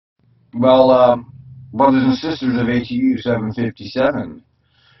Brothers and sisters of ATU757,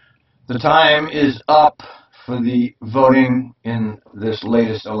 the time is up for the voting in this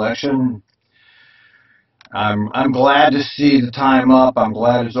latest election. I'm glad to see the time up. I'm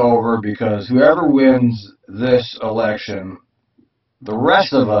glad it's over because whoever wins this election, the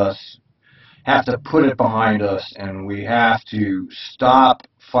rest of us have to put it behind us, and we have to stop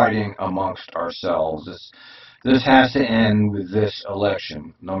fighting amongst ourselves. This has to end with this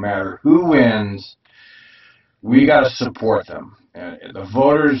election. No matter who wins, we got to support them. The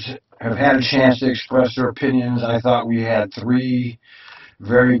voters have had a chance to express their opinions. I thought we had three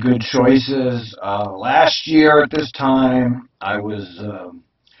very good choices. Last year at this time, I was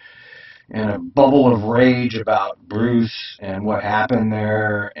in a bubble of rage about Bruce and what happened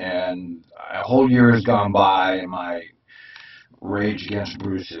there, and a whole year has gone by, and my rage against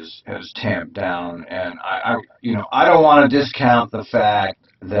Bruce has tamped down. And I don't want to discount the fact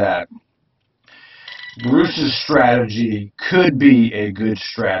that Bruce's strategy could be a good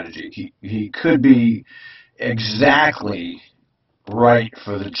strategy. He could be exactly right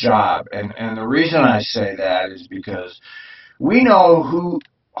for the job. And the reason I say that is because we know who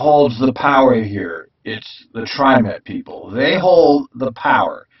holds the power here. It's the TriMet people. They hold the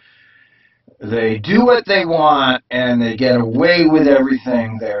power. They do what they want, and they get away with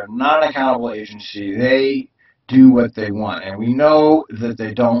everything. They're not an accountable agency. They do what they want. And we know that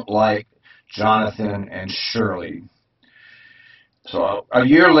they don't like Jonathan and Shirley. So a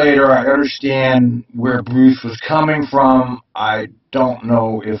year later, I understand where Bruce was coming from. I don't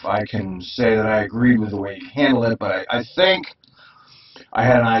know if I can say that I agreed with the way he handled it, but I think I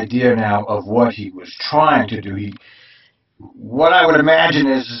had an idea now of what he was trying to do. What I would imagine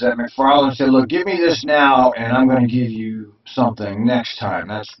is that McFarland said, look, give me this now, and I'm going to give you something next time.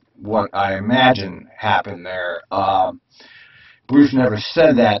 That's what I imagine happened there. Bruce never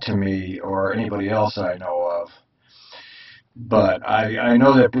said that to me or anybody else I know of. But I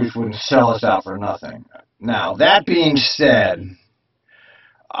know that Bruce wouldn't sell us out for nothing. Now, that being said,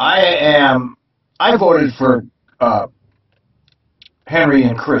 I voted for Henry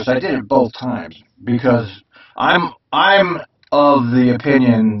and Chris. I did it both times because I'm of the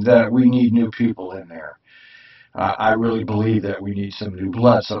opinion that we need new people in there. I really believe that we need some new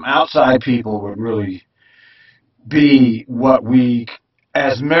blood. Some outside people would really be what we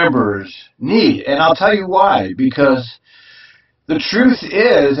as members need. And I'll tell you why. Because the truth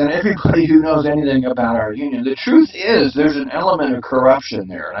is, and everybody who knows anything about our union, the truth is there's an element of corruption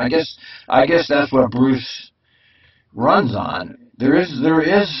there. And I guess that's what Bruce runs on. There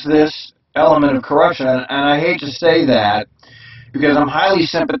is this element of corruption, and I hate to say that because I'm highly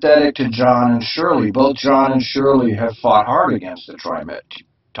sympathetic to John and Shirley. Both John and Shirley have fought hard against the TriMet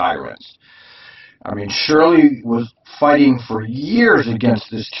tyrants. I mean, Shirley was fighting for years against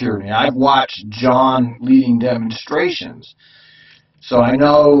this tyranny. I've watched John leading demonstrations. So I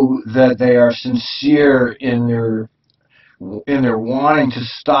know that they are sincere in their wanting to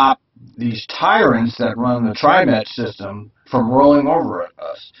stop these tyrants that run the TriMet system from rolling over at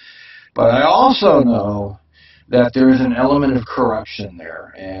us. But I also know that there is an element of corruption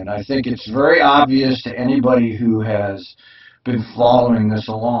there. And I think it's very obvious to anybody who has been following this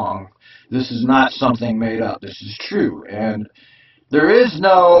along. This is not something made up. This is true. And there is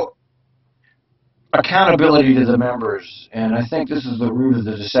no accountability to the members. And I think this is the root of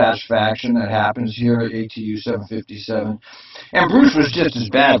the dissatisfaction that happens here at ATU 757. And Bruce was just as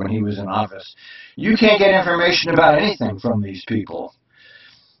bad when he was in office. You can't get information about anything from these people.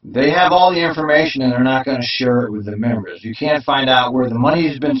 They have all the information and they're not going to share it with the members. You can't find out where the money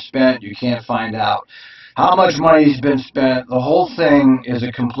has been spent. You can't find out how much money has been spent. The whole thing is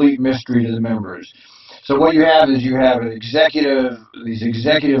a complete mystery to the members. So what you have is you have these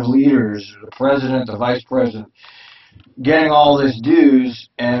executive leaders, the president, the vice president, getting all this dues,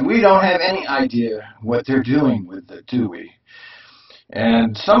 and we don't have any idea what they're doing with it, do we?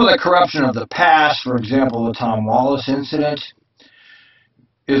 And some of the corruption of the past, for example, the Tom Wallace incident,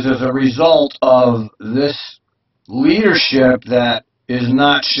 is as a result of this leadership that is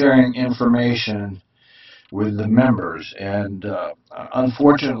not sharing information with the members. And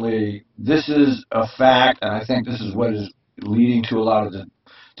unfortunately, this is a fact, and I think this is what is leading to a lot of the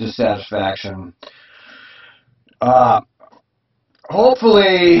dissatisfaction.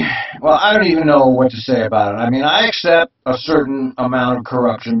 Hopefully, well, I don't even know what to say about it. I mean, I accept a certain amount of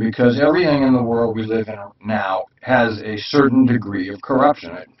corruption because everything in the world we live in now has a certain degree of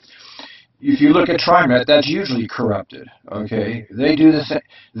corruption. if you look at TriMet, that's usually corrupted. Okay, they do the same.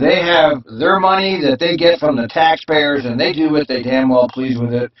 They have their money that they get from the taxpayers, and they do what they damn well please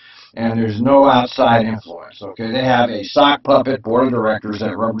with it. And there's no outside influence. Okay, they have a sock puppet board of directors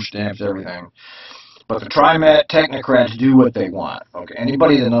that rubber stamps everything. But the TriMet technocrats do what they want. Okay,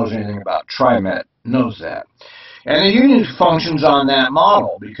 anybody that knows anything about TriMet knows that. And the union functions on that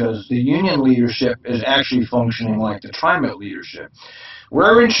model because the union leadership is actually functioning like the TriMet leadership.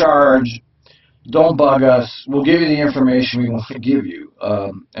 We're in charge. Don't bug us. We'll give you the information we want to give you.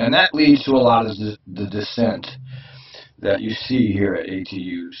 And that leads to a lot of the dissent that you see here at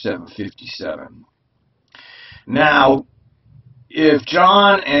ATU757. Now, if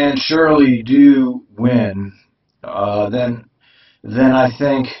John and Shirley do win, then I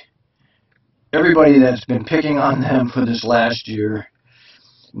think everybody that's been picking on them for this last year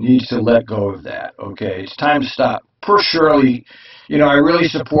needs to let go of that. Okay, it's time to stop. Poor Shirley, I really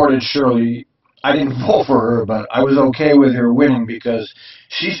supported Shirley. I didn't vote for her, but I was okay with her winning because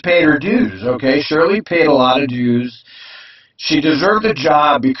she's paid her dues. Okay, Shirley paid a lot of dues. She deserved the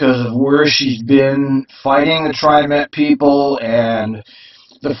job because of where she's been fighting the TriMet people and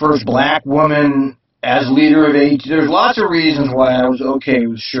the first black woman as leader of AT. There's lots of reasons why I was okay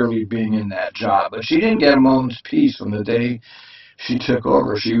with Shirley being in that job, but she didn't get a moment's peace from the day she took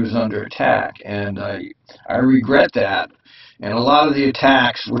over. She was under attack, and I regret that. And a lot of the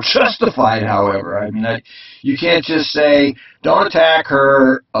attacks were justified, however. I mean, you can't just say, don't attack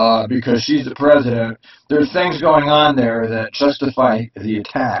her because she's the president. There's things going on there that justify the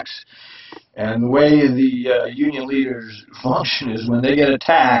attacks. And the way the union leaders function is when they get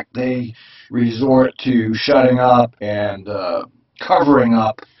attacked, they resort to shutting up and covering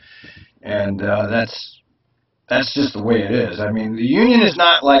up. And that's just the way it is. I mean, the union is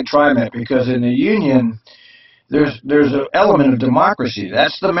not like TriMet because in the union, there's an element of democracy.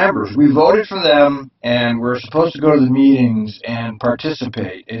 That's the members. We voted for them, and we're supposed to go to the meetings and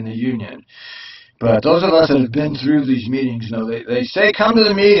participate in the union. But those of us that have been through these meetings know they say come to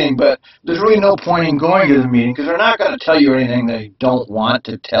the meeting, but there's really no point in going to the meeting because they're not going to tell you anything they don't want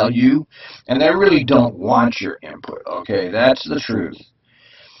to tell you, and they really don't want your input. Okay, that's the truth.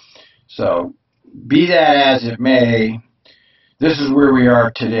 So be that as it may, this is where we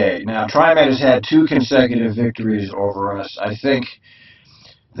are today. Now, TriMet has had 2 consecutive victories over us. I think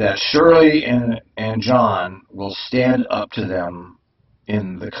that Shirley and John will stand up to them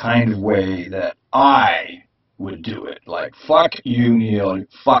in the kind of way that I would do it. Like, fuck you, Neil.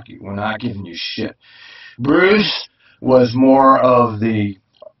 Fuck you. We're not giving you shit. Bruce was more of the,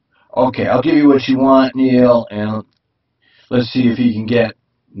 okay, I'll give you what you want, Neil, and let's see if he can get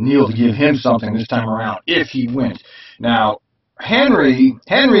Neil to give him something this time around, if he wins. Now, Henry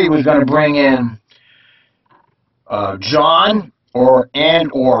was going to bring in John or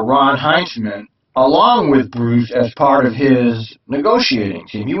Ron Heinzman along with Bruce as part of his negotiating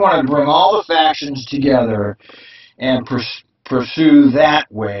team. He wanted to bring all the factions together and pursue that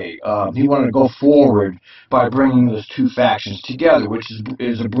way. He wanted to go forward by bringing those 2 factions together, which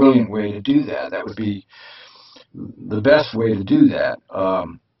is a brilliant way to do that. That would be the best way to do that.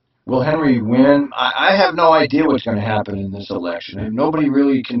 Will Henry win? I have no idea what's going to happen in this election, and nobody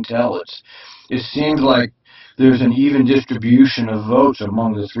really can tell. It seems like there's an even distribution of votes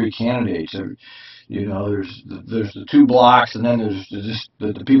among the 3 candidates. There's the 2 blocks, and then there's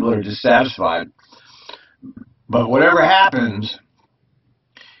the people that are dissatisfied. But whatever happens,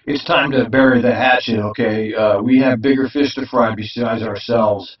 it's time to bury the hatchet. Okay, we have bigger fish to fry besides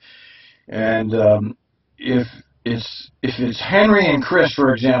ourselves, and if it's Henry and Chris,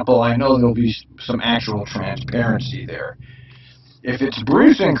 for example, I know there'll be some actual transparency there. If it's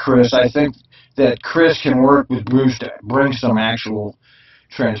Bruce and Chris, I think that Chris can work with Bruce to bring some actual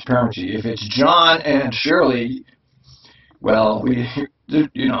transparency. If it's John and Shirley, well,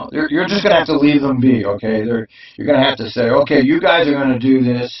 you're just going to have to leave them be, okay? You're going to have to say, okay, you guys are going to do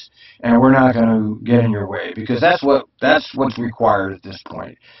this, and we're not going to get in your way, because that's what's required at this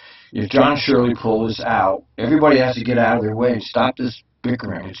point. If John and Shirley pull this out, everybody has to get out of their way and stop this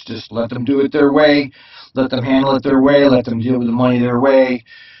bickering. It's just let them do it their way, let them handle it their way, let them deal with the money their way,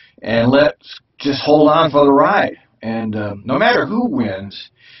 and let's just hold on for the ride. And no matter who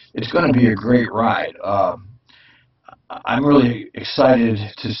wins, it's going to be a great ride. I'm really excited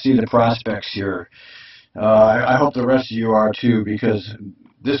to see the prospects here. I hope the rest of you are too, because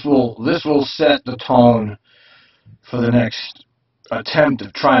this will set the tone for the next attempt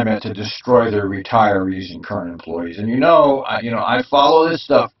of TriMet to destroy their retirees and current employees. And I follow this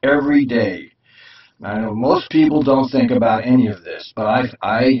stuff every day. I know most people don't think about any of this, but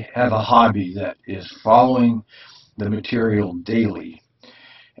I have a hobby that is following the material daily.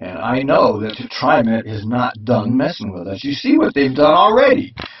 And I know that the TriMet is not done messing with us. You see what they've done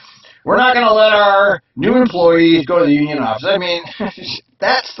already. We're not going to let our new employees go to the union office. I mean,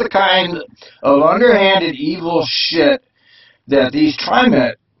 that's the kind of underhanded evil shit that these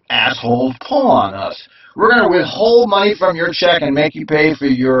TriMet assholes pull on us. We're going to withhold money from your check and make you pay for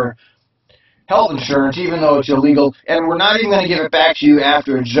your health insurance, even though it's illegal, and we're not even going to give it back to you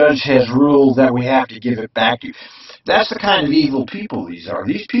after a judge has ruled that we have to give it back to you. That's the kind of evil people these are.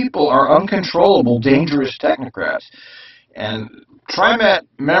 These people are uncontrollable, dangerous technocrats. And TriMet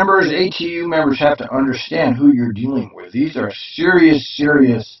members, ATU members have to understand who you're dealing with. These are serious,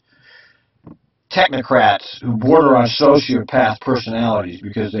 serious technocrats who border on sociopath personalities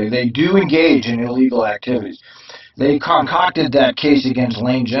because they do engage in illegal activities. They concocted that case against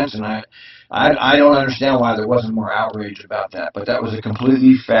Lane Jensen. I don't understand why there wasn't more outrage about that, but that was a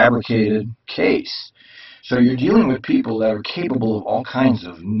completely fabricated case. So you're dealing with people that are capable of all kinds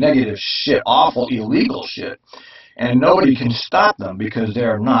of negative shit, awful, illegal shit, and nobody can stop them because they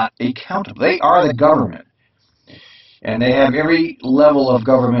are not accountable. They are the government. And they have every level of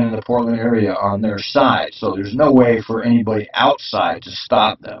government in the Portland area on their side, so there's no way for anybody outside to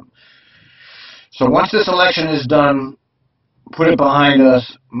stop them. So once this election is done, put it behind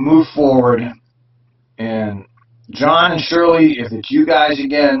us, move forward, and John and Shirley, if it's you guys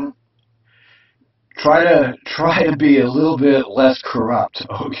again, try to be a little bit less corrupt,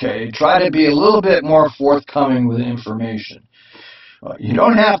 okay? Try to be a little bit more forthcoming with information. You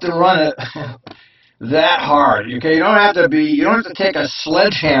don't have to run it that hard, okay? You don't have to take a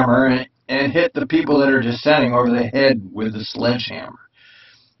sledgehammer and hit the people that are dissenting over the head with the sledgehammer.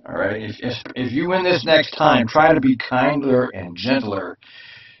 All right? If you win this next time, try to be kinder and gentler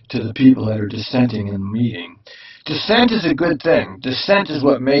to the people that are dissenting in the meeting. Dissent is a good thing. Dissent is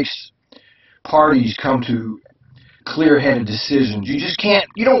what makes parties come to clear-headed decisions.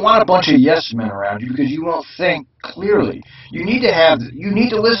 You don't want a bunch of yes men around you because you won't think clearly. You need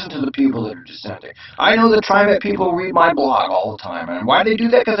to listen to the people that are dissenting. I know the TriMet people read my blog all the time, and why do they do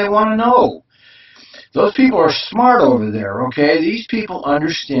that? Because they want to know. Those people are smart over there, okay? These people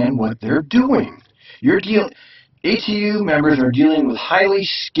understand what they're doing. ATU members are dealing with highly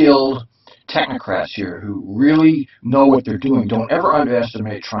skilled technocrats here who really know what they're doing. Don't ever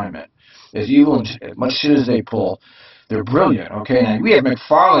underestimate TriMet. As evil and as much shit as they pull, they're brilliant, okay? And we have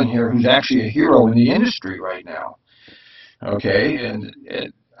McFarlane here who's actually a hero in the industry right now, okay? And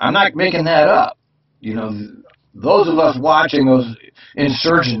I'm not making that up. You know, those of us watching those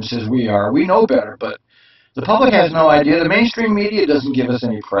insurgents as we are, we know better, but the public has no idea. The mainstream media doesn't give us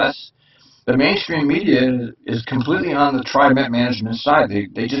any press. The mainstream media is completely on the TriMet management side.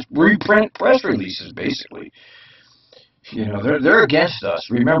 They just reprint press releases, basically. You know, they're against us.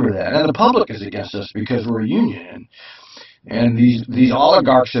 Remember that. And the public is against us because we're a union. And these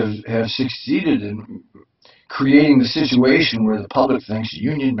oligarchs have succeeded in creating the situation where the public thinks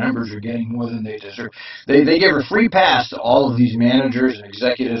union members are getting more than they deserve. They give a free pass to all of these managers and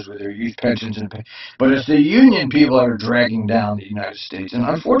executives with their huge pensions and pay. But it's the union people that are dragging down the United States. And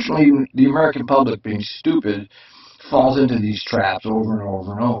unfortunately, the American public, being stupid, falls into these traps over and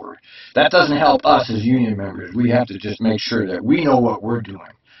over and over. That doesn't help us as union members. We have to just make sure that we know what we're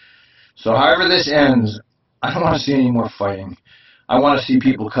doing. So however this ends, I don't want to see any more fighting. I want to see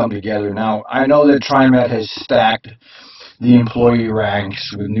people come together. Now, I know that TriMet has stacked the employee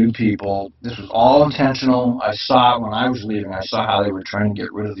ranks with new people. This was all intentional. I saw it when I was leaving. I saw how they were trying to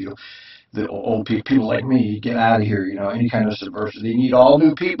get rid of the old people like me. Get out of here, you know, any kind of subversive. They need all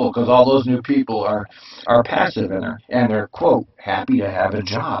new people because all those new people are passive and they're, quote, happy to have a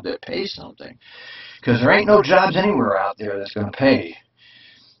job that pays something. Because there ain't no jobs anywhere out there that's going to pay.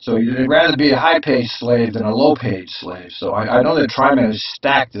 So you'd rather be a high-paid slave than a low-paid slave. So I know that TriMet has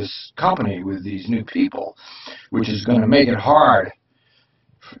stacked this company with these new people, which is going to make it hard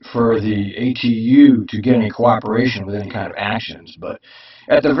for the ATU to get any cooperation with any kind of actions. But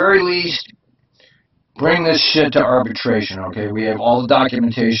at the very least, bring this shit to arbitration, okay? We have all the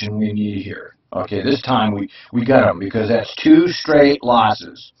documentation we need here. Okay, this time we got them because that's 2 straight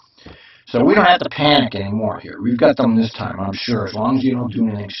losses. So we don't have to panic anymore here. We've got them this time, I'm sure, as long as you don't do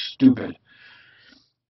anything stupid.